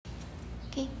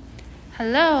Okay.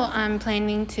 Hello, I'm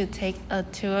planning to take a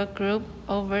tour group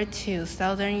over to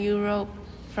Southern Europe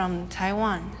from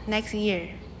Taiwan next year,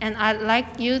 and I'd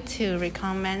like you to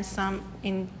recommend some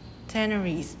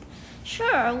itineraries.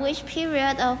 Sure, which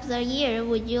period of the year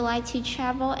would you like to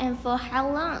travel and for how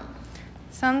long?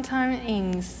 Sometime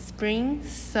in spring,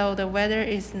 so the weather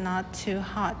is not too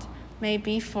hot,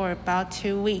 maybe for about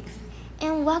 2 weeks.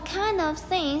 And what kind of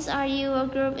things are your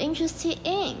group interested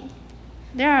in?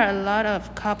 There are a lot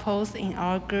of couples in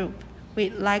our group.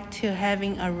 We'd like to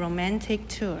having a romantic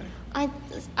tour.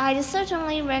 I'd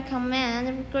certainly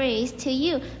recommend Greece to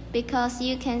you because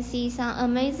you can see some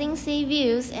amazing sea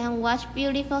views and watch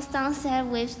beautiful sunset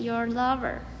with your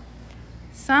lover.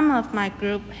 Some of my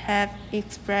group have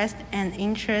expressed an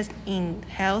interest in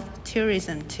health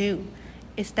tourism too.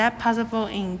 Is that possible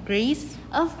in Greece?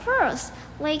 Of course,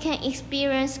 we can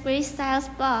experience Greece-style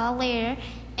spa there,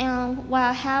 and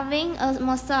while having a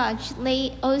massage,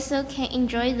 they also can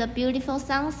enjoy the beautiful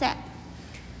sunset.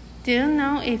 Do you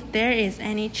know if there is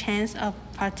any chance of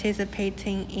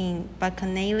participating in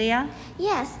Bacchanalia?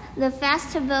 Yes, the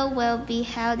festival will be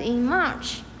held in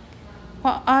March.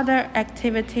 What other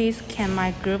activities can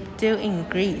my group do in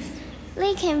Greece?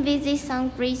 They can visit some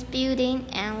Greece buildings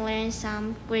and learn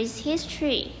some Greece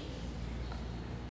history.